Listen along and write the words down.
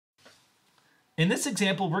In this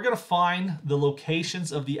example, we're going to find the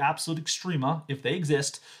locations of the absolute extrema, if they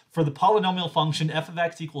exist, for the polynomial function f of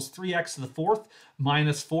x equals 3x to the fourth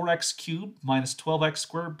minus 4x cubed minus 12x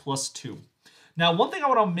squared plus 2. Now, one thing I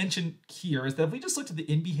want to mention here is that if we just looked at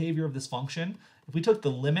the in behavior of this function, if we took the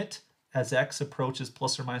limit as x approaches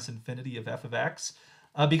plus or minus infinity of f of x,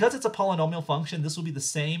 because it's a polynomial function, this will be the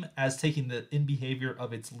same as taking the in behavior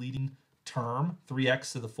of its leading term,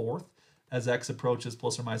 3x to the fourth, as x approaches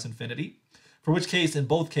plus or minus infinity. For which case, in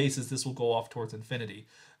both cases, this will go off towards infinity.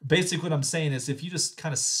 Basically, what I'm saying is if you just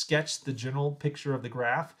kind of sketch the general picture of the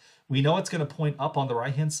graph, we know it's going to point up on the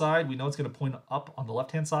right-hand side, we know it's going to point up on the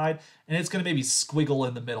left-hand side, and it's going to maybe squiggle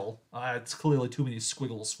in the middle. It's clearly too many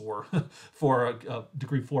squiggles for, for a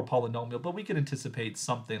degree 4 polynomial, but we can anticipate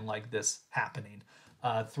something like this happening.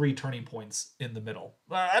 3 turning points in the middle.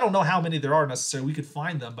 I don't know how many there are necessarily. We could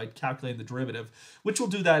find them by calculating the derivative, which we'll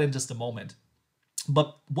do that in just a moment.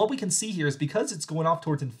 But what we can see here is because it's going off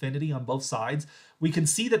towards infinity on both sides, we can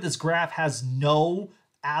see that this graph has no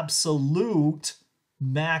absolute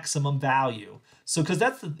maximum value. So because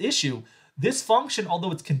that's the issue, this function,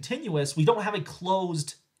 although it's continuous, we don't have a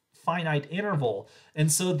closed finite interval.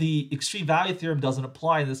 And so the extreme value theorem doesn't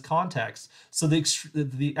apply in this context. So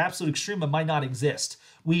the absolute extrema might not exist.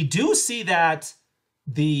 We do see that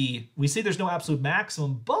we see there's no absolute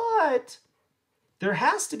maximum, but there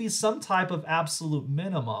has to be some type of absolute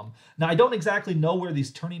minimum. Now, I don't exactly know where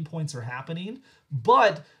these turning points are happening,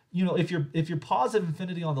 but you know, if you're positive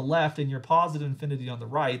infinity on the left and you're positive infinity on the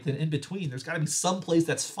right, then in between, there's got to be some place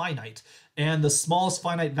that's finite. And the smallest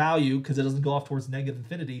finite value, because it doesn't go off towards negative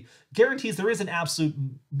infinity, guarantees there is an absolute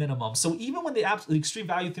minimum. So even when the extreme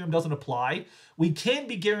value theorem doesn't apply, we can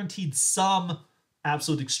be guaranteed some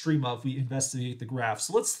absolute extrema if we investigate the graph.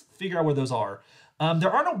 So let's figure out where those are.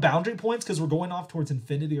 There are no boundary points because we're going off towards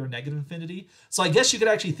infinity or negative infinity. So I guess you could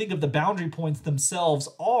actually think of the boundary points themselves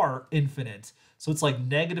are infinite. So it's like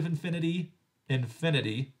negative infinity,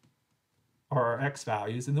 infinity are our x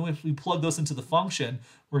values. And then if we plug those into the function,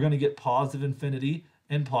 we're going to get positive infinity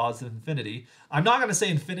and positive infinity. I'm not going to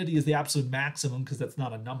say infinity is the absolute maximum because that's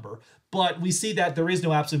not a number. But we see that there is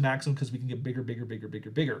no absolute maximum because we can get bigger, bigger, bigger,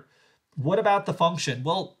 bigger, bigger. What about the function?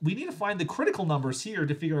 Well, we need to find the critical numbers here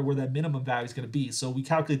to figure out where that minimum value is going to be. So we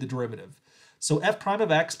calculate the derivative. So f prime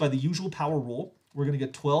of x by the usual power rule, we're going to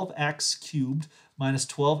get 12x cubed minus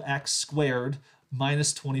 12x squared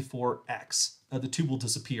minus 24x. The 2 will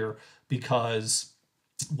disappear because,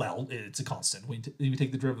 well, it's a constant. When you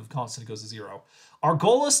take the derivative of constant, it goes to 0. Our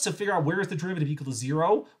goal is to figure out where is the derivative equal to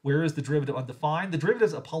 0, where is the derivative undefined. The derivative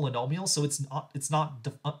is a polynomial, so it's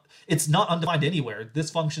not undefined anywhere.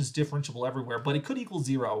 This function is differentiable everywhere, but it could equal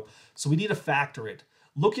 0, so we need to factor it.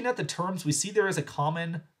 Looking at the terms, we see there is a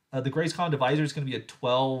common, the greatest common divisor is going to be a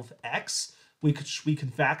 12x. We can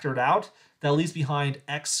factor it out. That leaves behind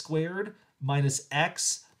x squared minus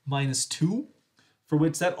x minus 2, for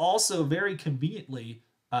which that also very conveniently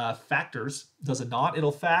factors, does it not?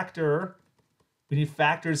 It'll factor, we need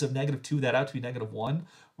factors of negative 2 that out to be negative 1.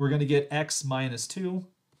 We're going to get x minus 2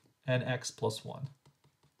 and x plus 1.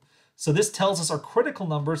 So this tells us our critical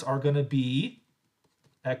numbers are going to be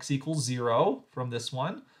x equals 0 from this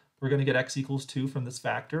one. We're going to get x equals 2 from this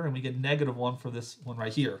factor, and we get negative 1 for this one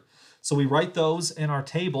right here. So we write those in our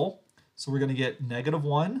table. So we're going to get negative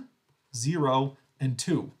 1, 0, and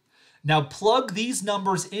 2. Now plug these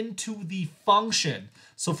numbers into the function.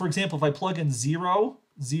 So for example, if I plug in 0,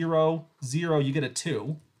 0, 0, you get a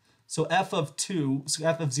 2. So f of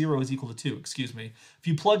 0 is equal to 2, excuse me. If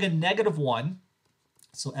you plug in negative 1,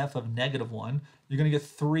 so f of negative 1, you're going to get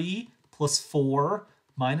 3 plus 4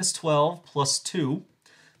 minus 12 plus 2.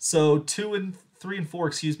 So 3 and 4,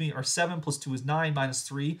 excuse me, are 7 plus 2 is 9 minus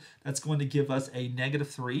 3. That's going to give us a negative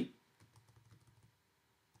 3.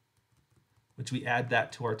 Which we add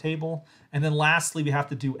that to our table. And then lastly, we have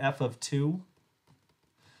to do f of 2.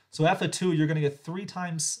 So f of 2, you're going to get 3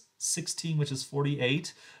 times 16, which is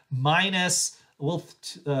 48, minus, well,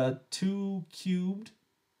 2 cubed.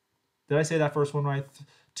 Did I say that first one right?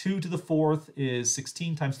 2 to the 4th is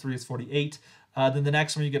 16 times 3 is 48. Then the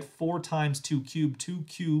next one, you get 4 times 2 cubed. 2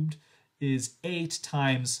 cubed is 8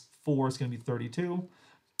 times 4 is going to be 32.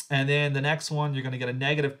 And then the next one, you're going to get a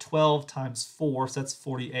negative 12 times 4, so that's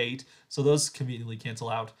 48. So those conveniently cancel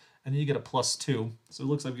out. And then you get a plus 2. So it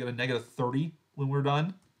looks like we get a negative 30 when we're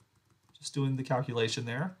done. Just doing the calculation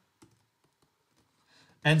there.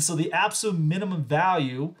 And so the absolute minimum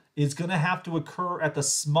value is going to have to occur at the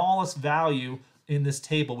smallest value in this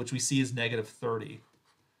table, which we see is negative 30.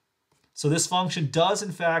 So this function does,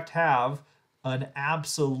 in fact, have an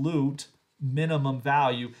absolute minimum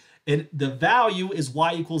value. And the value is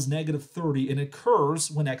y equals negative 30, and it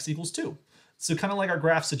occurs when x equals 2. So kind of like our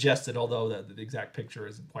graph suggested, although the exact picture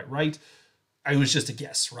isn't quite right. It was just a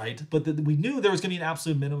guess, right? But we knew there was going to be an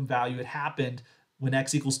absolute minimum value. It happened when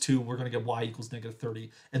x equals 2, we're going to get y equals negative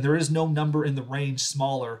 30. And there is no number in the range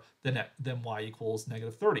smaller than y equals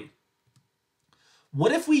negative 30.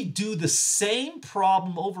 What if we do the same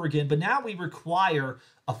problem over again, but now we require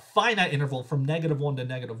a finite interval from -1 to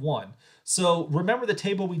 -1? So remember the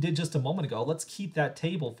table we did just a moment ago. Let's keep that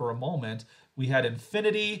table for a moment. We had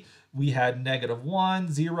infinity, we had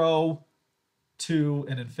 -1, 0, 2,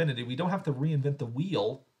 and infinity. We don't have to reinvent the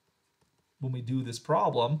wheel when we do this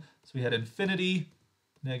problem. So we had infinity,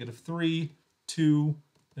 -3, 2,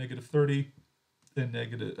 -30,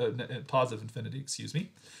 and positive infinity, excuse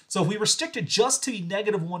me. So if we restrict it just to be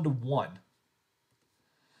 -1 to 1,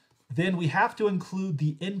 then we have to include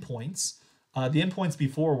the endpoints. The endpoints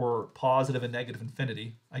before were positive and negative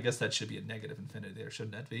infinity. I guess that should be a negative infinity there,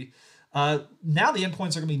 shouldn't it be? Now the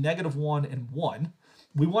endpoints are going to be -1 and 1.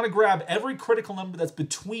 We want to grab every critical number that's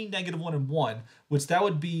between -1 and 1, which that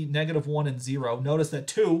would be -1 and 0. Notice that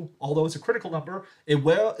 2, although it's a critical number, it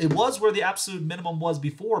was where the absolute minimum was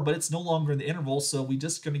before, but it's no longer in the interval, so we're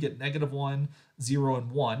just going to get -1, 0,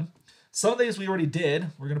 and 1. Some of these we already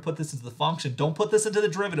did. We're going to put this into the function. Don't put this into the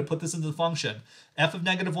derivative. Put this into the function. F of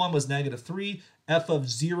 -1 was -3. F of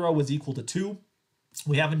 0 was equal to 2.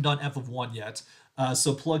 We haven't done f of 1 yet.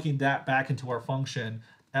 So plugging that back into our function,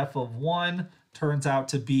 f of 1 turns out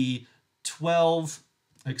to be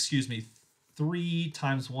 3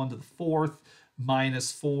 times 1 to the 4th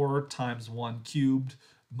minus 4 times 1 cubed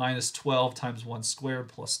minus 12 times 1 squared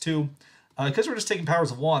plus 2. Because we're just taking powers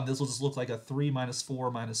of 1, this will just look like a 3 minus 4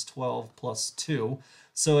 minus 12 plus 2.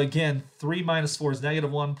 So again, 3 minus 4 is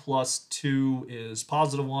 -1 plus 2 is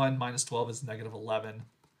 +1 minus 12 is -11.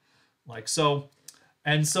 Like so.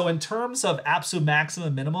 And so in terms of absolute maximum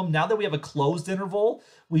and minimum, now that we have a closed interval,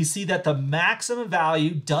 we see that the maximum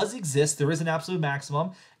value does exist. There is an absolute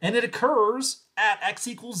maximum, and it occurs at x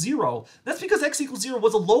equals 0. That's because x equals 0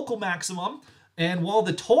 was a local maximum. And while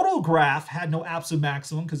the total graph had no absolute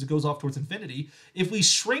maximum because it goes off towards infinity, if we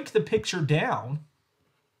shrink the picture down,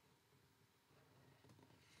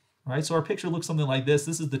 right? So our picture looks something like this.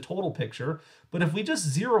 This is the total picture. But if we just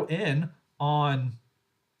zero in on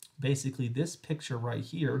basically this picture right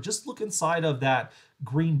here, just look inside of that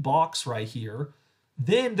green box right here,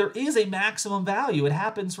 then there is a maximum value. It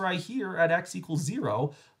happens right here at x equals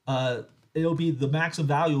 0. It'll be the maximum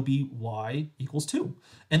value will be y equals 2.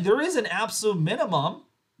 And there is an absolute minimum,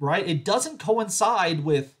 right? It doesn't coincide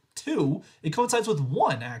with 2. It coincides with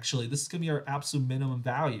 1, actually. This is going to be our absolute minimum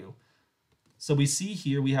value. So we see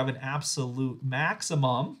here we have an absolute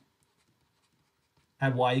maximum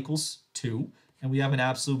at y equals 2. And we have an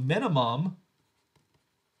absolute minimum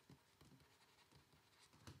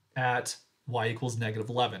at y equals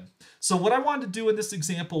 -11. So what I wanted to do in this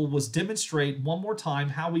example was demonstrate one more time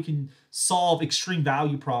how we can solve extreme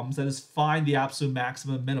value problems, that is, find the absolute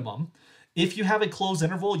maximum and minimum. If you have a closed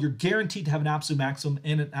interval, you're guaranteed to have an absolute maximum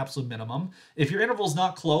and an absolute minimum. If your interval is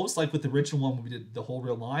not closed, like with the original one when we did the whole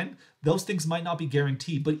real line, those things might not be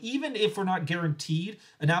guaranteed. But even if we're not guaranteed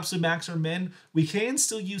an absolute max or min, we can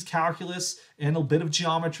still use calculus and a bit of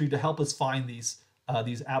geometry to help us find these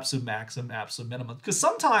absolute max and absolute minimum. Because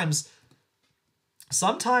sometimes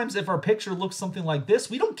if our picture looks something like this,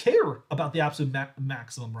 we don't care about the absolute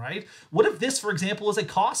maximum, right? What if this, for example, is a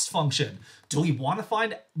cost function? Do we want to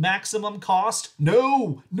find maximum cost?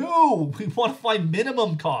 No, we want to find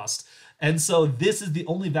minimum cost. And so this is the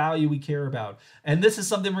only value we care about. And this is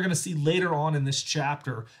something we're going to see later on in this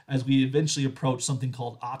chapter as we eventually approach something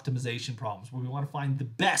called optimization problems, where we want to find the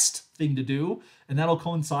best thing to do, and that'll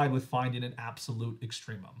coincide with finding an absolute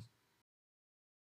extremum.